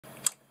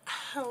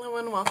Hello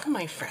and welcome,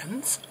 my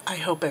friends. I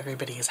hope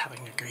everybody is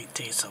having a great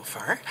day so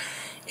far.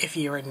 If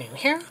you are new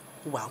here,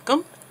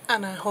 welcome,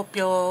 and I hope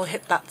you'll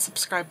hit that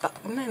subscribe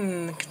button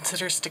and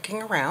consider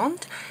sticking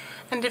around.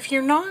 And if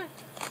you're not,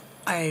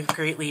 I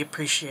greatly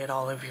appreciate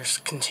all of your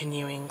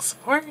continuing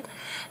support,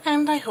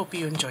 and I hope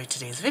you enjoyed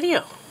today's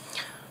video.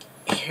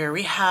 Here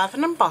we have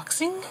an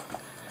unboxing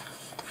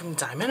from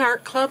Diamond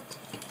Art Club,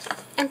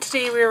 and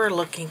today we are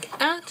looking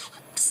at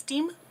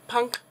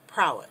Steampunk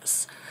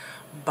Prowess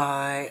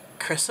by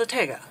Cris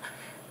Ortega,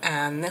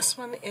 and this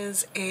one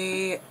is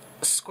a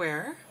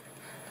square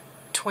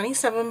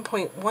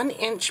 27.1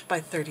 inch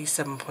by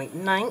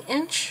 37.9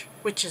 inch,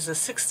 which is a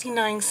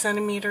 69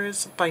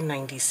 centimeters by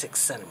 96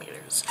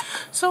 centimeters.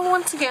 So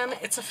once again,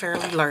 it's a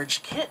fairly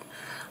large kit.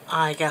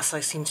 I guess I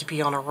seem to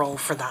be on a roll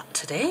for that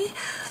today,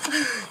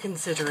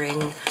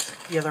 considering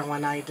the other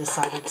one I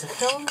decided to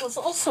film was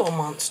also a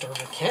monster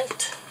of a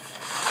kit.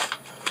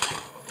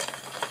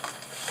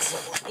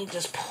 Let me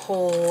just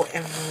pull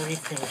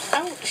everything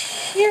out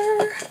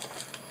here.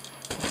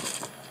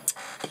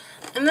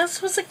 And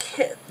this was a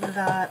kit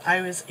that I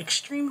was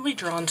extremely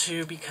drawn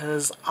to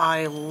because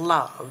I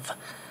love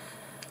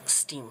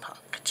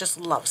steampunk. Just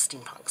love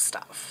steampunk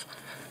stuff.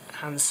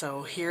 And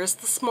so here's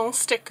the small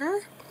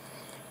sticker.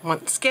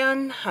 Once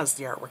again, has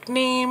the artwork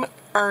name,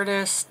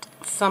 artist,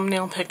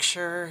 thumbnail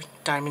picture,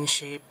 diamond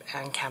shape,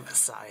 and canvas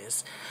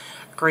size.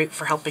 Great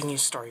for helping you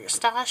store your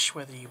stash,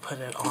 whether you put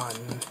it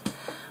on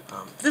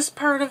this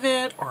part of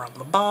it, or on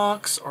the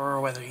box, or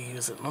whether you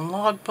use it in a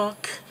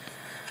logbook.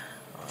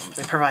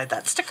 They provide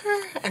that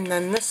sticker, and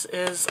then this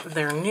is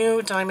their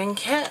new diamond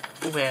kit,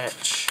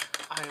 which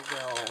I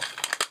will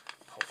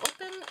pull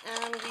open,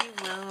 and we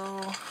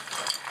will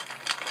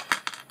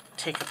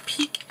take a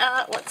peek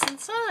at what's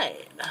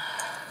inside.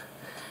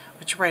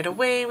 Which right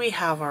away we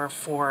have our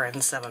 4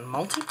 and 7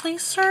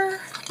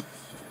 multi-placer,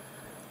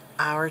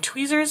 our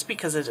tweezers,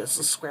 because it is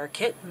a square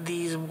kit.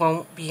 These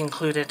won't be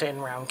included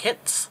in round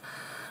kits.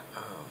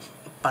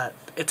 But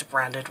it's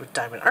branded with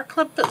Diamond Art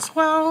Club as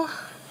well.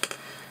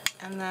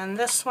 And then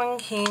this one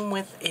came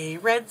with a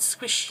red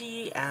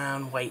squishy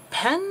and white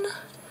pen.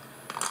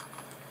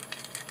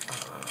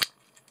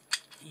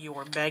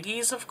 Your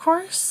baggies, of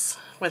course,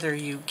 whether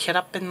you kit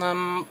up in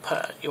them,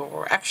 put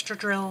your extra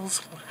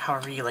drills,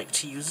 however you like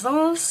to use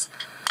those.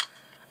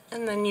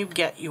 And then you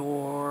get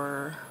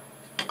your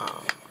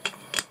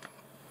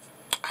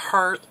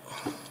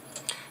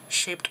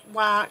heart-shaped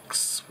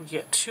wax. We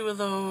get 2 of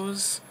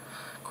those.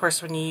 Of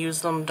course, when you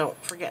use them,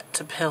 don't forget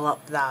to peel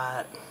up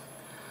that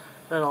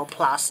little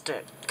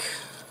plastic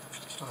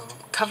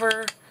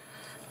cover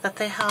that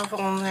they have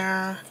on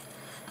there.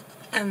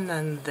 And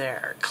then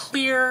their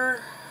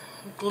clear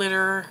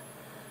glitter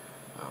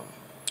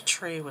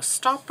tray with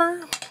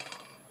stopper.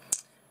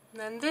 And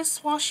then this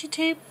washi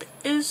tape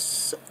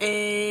is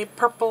a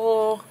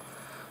purple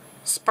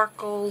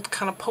sparkled,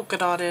 kind of polka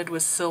dotted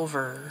with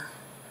silver,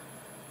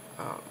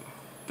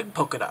 big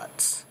polka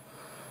dots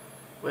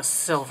with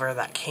silver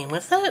that came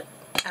with it.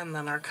 And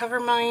then our cover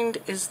mind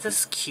is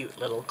this cute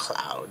little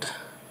cloud,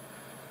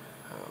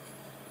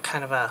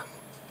 kind of a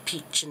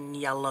peach and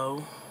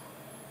yellow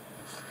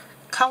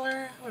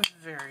color,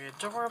 very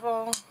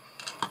adorable.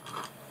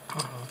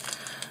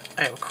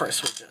 I of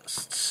course will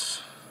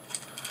just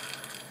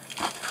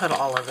put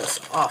all of this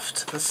off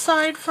to the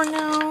side for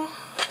now,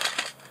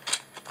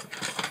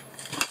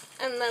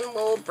 and then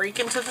we'll break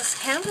into this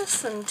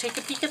canvas and take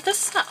a peek at this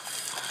stuff.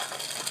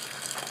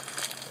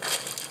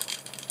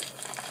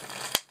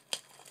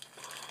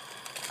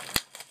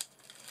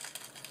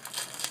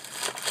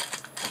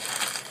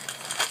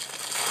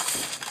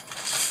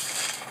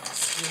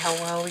 How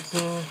well we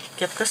can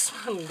get this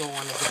one going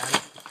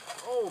again.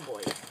 Oh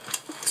boy.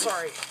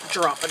 Sorry,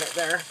 dropping it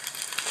there.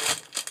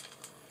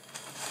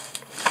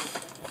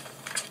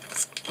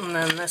 And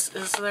then this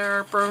is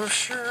their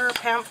brochure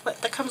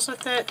pamphlet that comes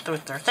with it,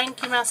 with their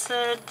thank you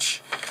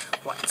message,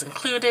 what's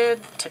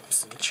included,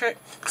 tips and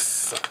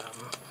tricks,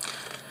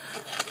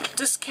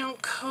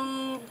 discount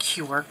code,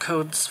 QR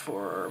codes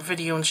for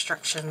video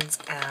instructions,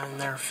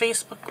 and their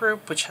Facebook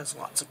group, which has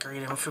lots of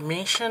great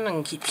information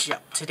and keeps you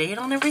up to date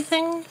on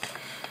everything.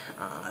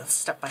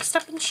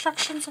 Step-by-step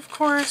instructions, of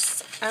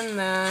course, and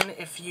then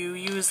if you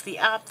use the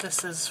app,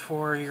 this is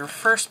for your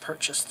first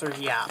purchase through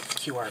the app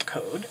QR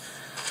code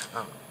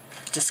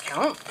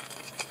discount.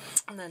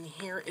 And then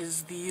here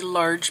is the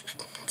large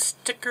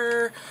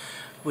sticker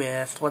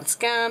with, once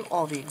again,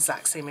 all the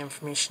exact same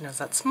information as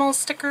that small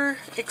sticker,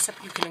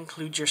 except you can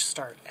include your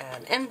start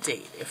and end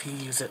date if you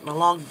use it in a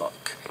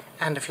logbook,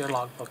 and if your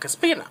logbook is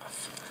big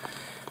enough.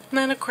 And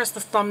then, of course, the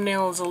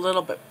thumbnail is a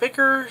little bit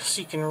bigger,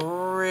 so you can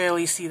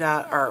really see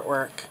that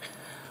artwork.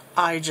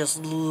 I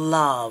just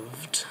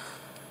loved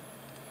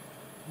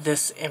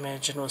this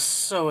image and was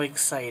so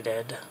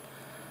excited.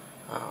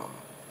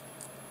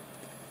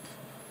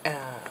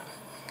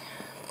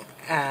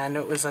 And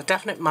it was a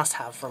definite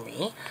must-have for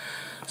me.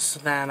 So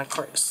then, of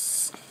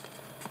course,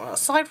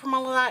 aside from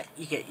all of that,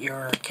 you get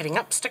your kitting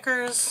up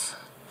stickers,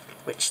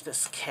 which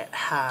this kit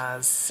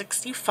has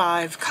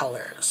 65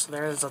 colors.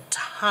 There is a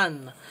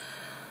ton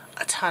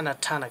a ton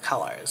of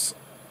colors.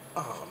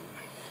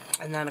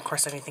 And then of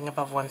course anything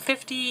above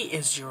 150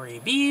 is your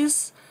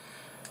ABs,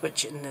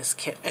 which in this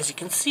kit, as you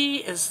can see,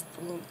 is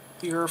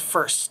your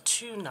first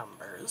 2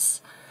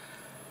 numbers.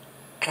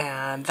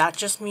 And that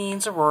just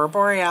means Aurora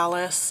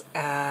Borealis,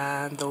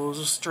 and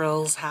those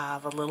drills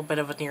have a little bit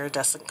of an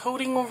iridescent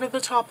coating over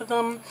the top of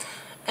them,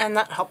 and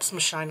that helps them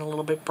shine a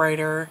little bit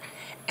brighter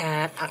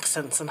and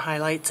accents and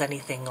highlights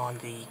anything on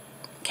the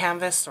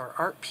canvas or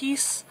art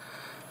piece.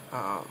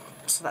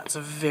 So that's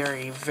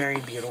very, very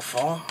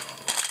beautiful.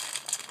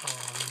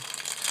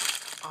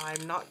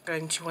 I'm not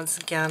going to once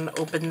again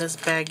open this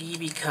baggie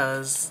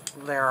because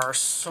there are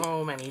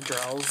so many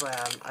drills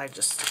and I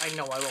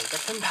know I won't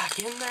get them back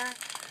in there.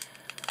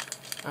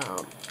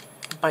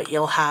 But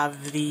you'll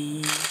have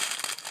the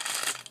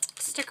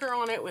sticker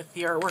on it with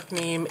the artwork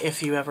name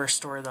if you ever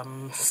store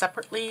them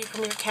separately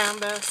from your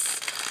canvas.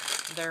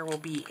 There will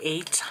be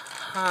a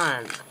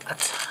ton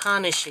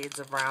of shades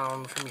of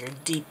brown, from your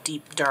deep,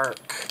 deep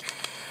dark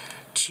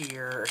to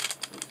your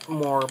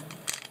more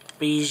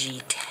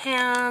beigey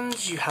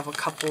tans. You have a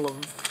couple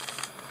of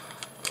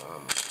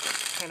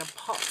kind of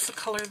pops of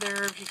color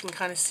there, if you can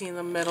kind of see in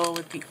the middle,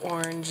 with the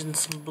orange and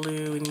some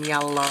blue and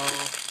yellow.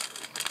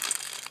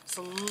 There's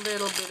a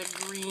little bit of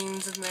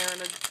greens in there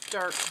and a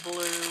dark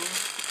blue.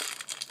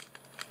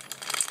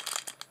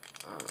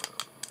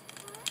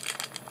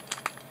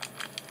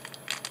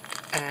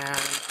 And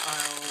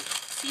I'll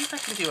see if I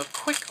can do a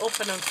quick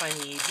open and find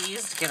the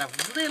ABs to get a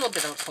little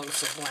bit of a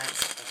closer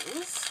glance at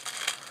those.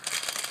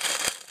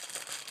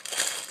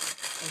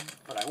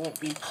 But I won't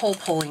be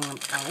pulling them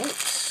out.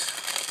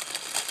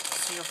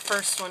 So your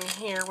first one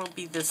here will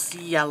be this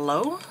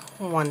yellow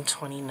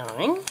 129.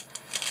 And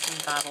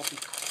that'll be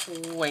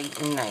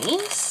quite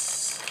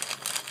nice.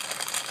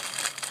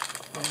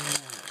 And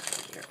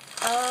your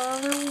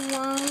other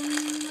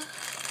one.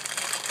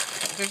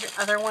 Here's your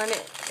other one.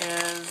 It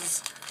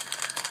is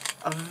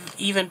an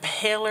even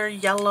paler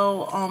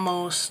yellow,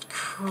 almost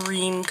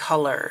cream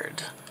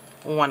colored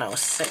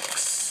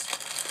 106.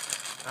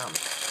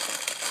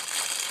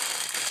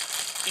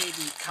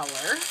 AB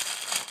color.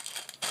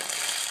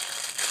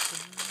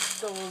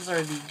 Those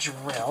are the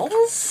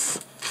drills.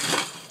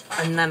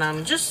 And then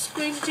I'm just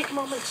going to take a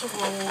moment to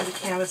roll the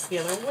canvas the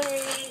other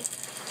way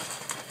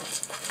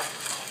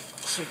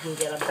so you can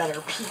get a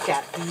better peek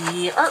at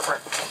the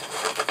artwork.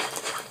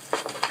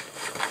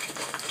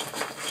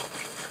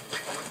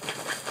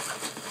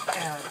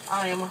 And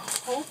I'm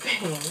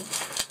hoping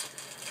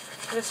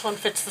this one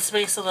fits the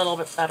space a little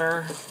bit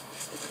better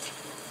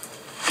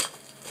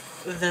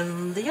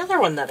than the other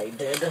one that I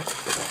did.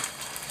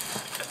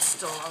 It's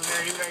still a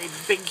very, very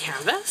big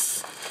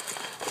canvas.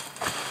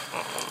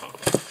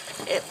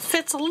 It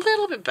fits a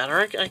little bit better.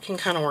 I can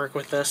kind of work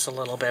with this a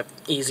little bit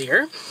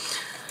easier.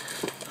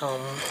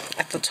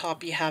 At the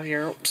top you have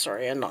your,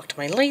 sorry I knocked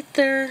my light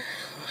there,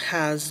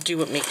 has Do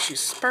What Makes You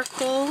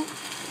Sparkle,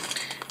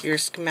 your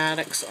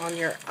schematics on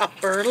your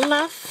upper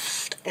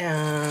left,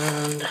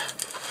 and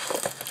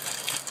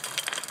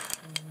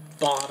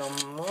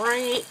bottom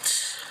right.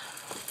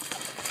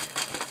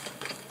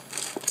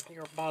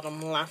 Your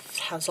bottom left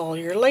has all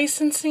your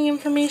licensing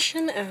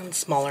information and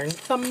smaller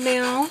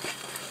thumbnail.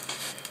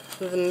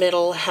 The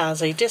middle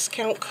has a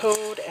discount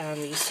code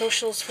and the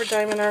socials for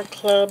Diamond Art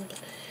Club.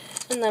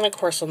 And then of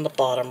course on the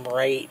bottom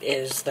right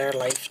is their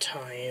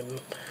lifetime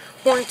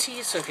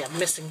warranty. So if you have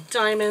missing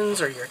diamonds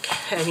or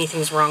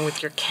anything's wrong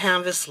with your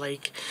canvas,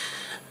 like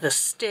the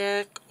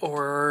stick,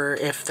 or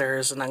if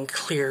there's an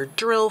unclear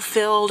drill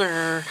filled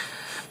or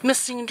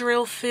missing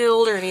drill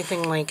filled or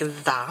anything like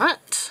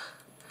that,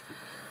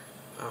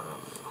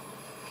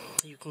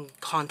 you can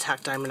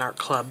contact Diamond Art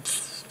Club,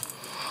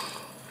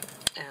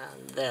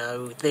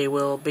 and they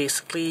will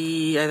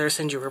basically either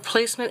send you a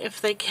replacement if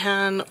they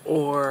can,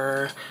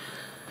 or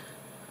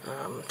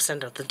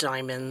send out the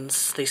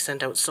diamonds. They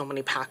send out so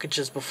many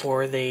packages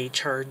before they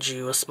charge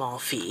you a small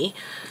fee.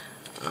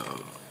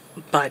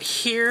 But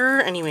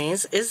here,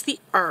 anyways, is the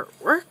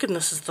artwork, and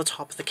this is the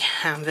top of the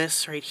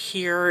canvas. Right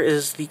here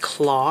is the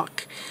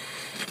clock,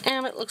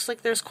 and it looks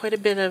like there's quite a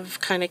bit of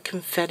kind of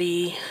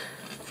confetti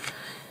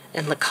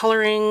in the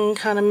coloring,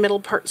 kind of middle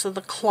parts of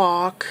the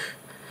clock.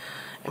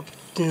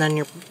 And then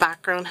your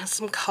background has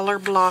some color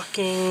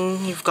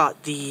blocking. You've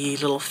got the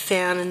little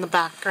fan in the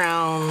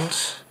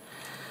background,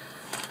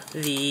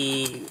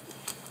 the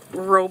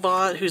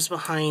robot who's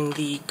behind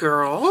the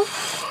girl.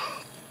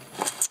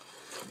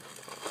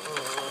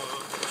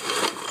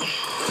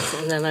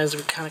 And then as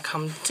we kind of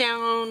come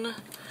down,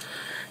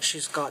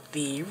 she's got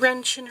the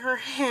wrench in her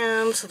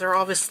hand, so they're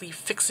obviously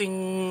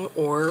fixing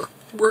or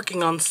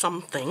working on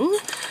something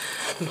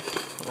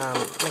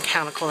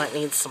mechanical that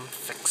needs some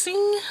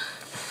fixing.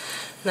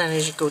 And then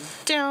as you go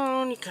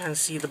down, you kind of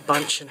see the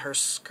bunch in her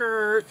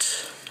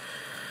skirt.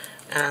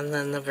 And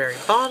then the very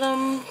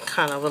bottom,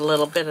 kind of a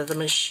little bit of the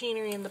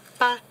machinery in the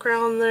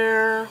background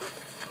there.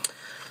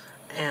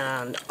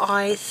 And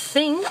I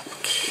think,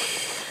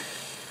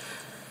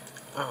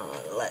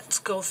 let's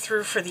go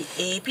through for the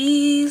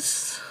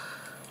ABs.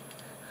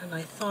 And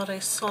I thought I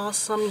saw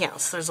some,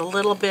 yes, there's a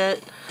little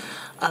bit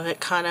of it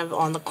kind of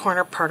on the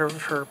corner part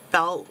of her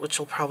belt, which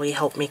will probably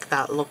help make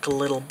that look a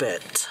little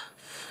bit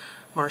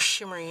more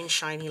shimmery and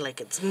shiny like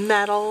it's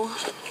metal.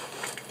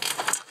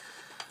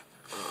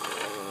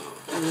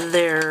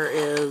 There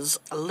is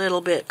a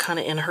little bit kind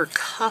of in her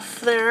cuff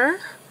there,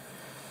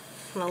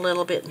 and a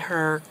little bit in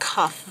her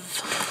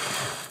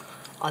cuff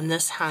on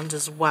this hand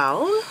as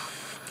well.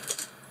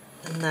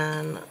 And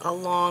then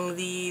along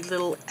the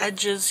little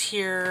edges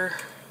here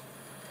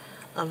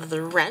of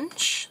the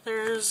wrench,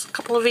 there's a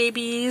couple of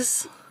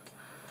ABs.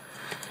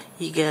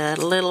 You get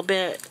a little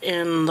bit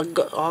in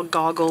the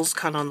goggles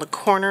kind of on the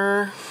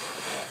corner.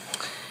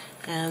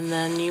 And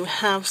then you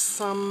have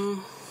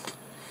some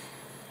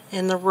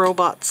in the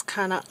robot's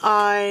kind of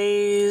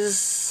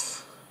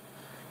eyes.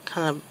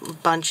 Kind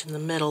of bunch in the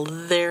middle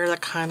there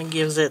that kind of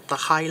gives it the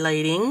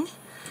highlighting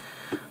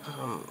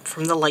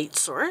from the light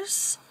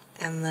source.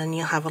 And then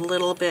you have a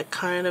little bit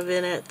kind of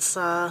in its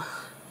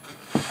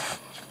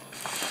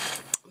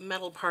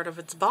metal part of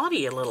its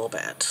body a little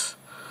bit.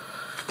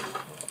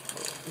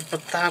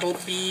 But that'll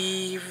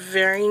be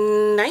very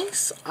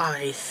nice,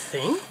 I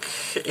think.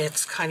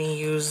 It's kind of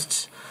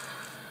used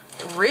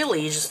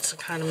really just to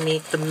kind of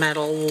make the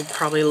metal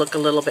probably look a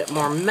little bit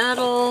more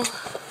metal.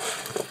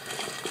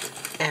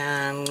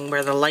 And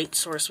where the light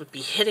source would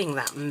be hitting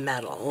that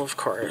metal, of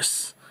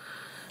course.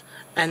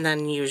 And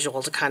then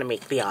usual to kind of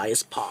make the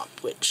eyes pop,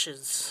 which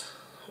is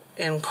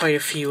in quite a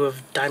few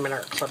of Diamond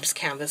Art Club's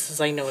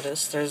canvases I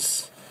noticed.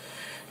 There's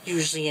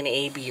usually an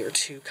AB or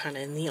two kind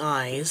of in the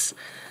eyes.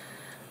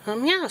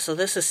 Yeah, so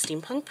this is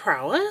Steampunk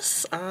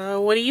Prowess.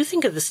 What do you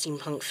think of the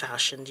steampunk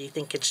fashion? Do you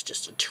think it's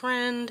just a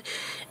trend?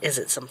 Is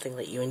it something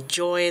that you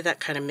enjoy, that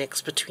kind of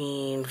mix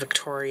between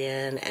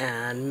Victorian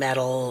and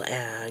metal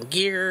and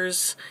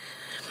gears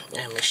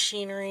and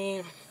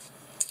machinery?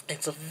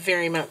 It's a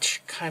very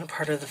much kind of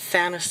part of the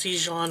fantasy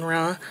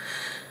genre,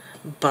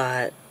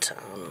 but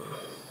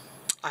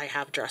I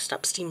have dressed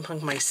up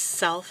steampunk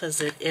myself, as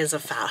it is a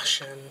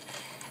fashion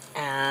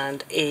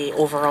and a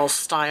overall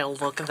style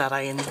look that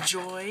I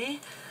enjoy.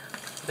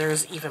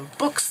 There's even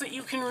books that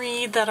you can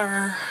read that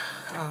are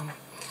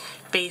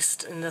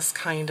based in this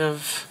kind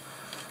of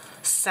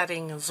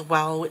setting as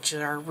well, which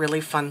are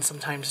really fun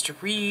sometimes to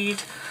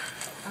read.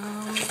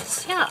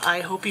 So yeah,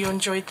 I hope you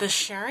enjoyed this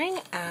sharing,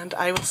 and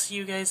I will see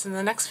you guys in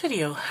the next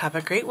video. Have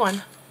a great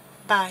one.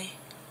 Bye.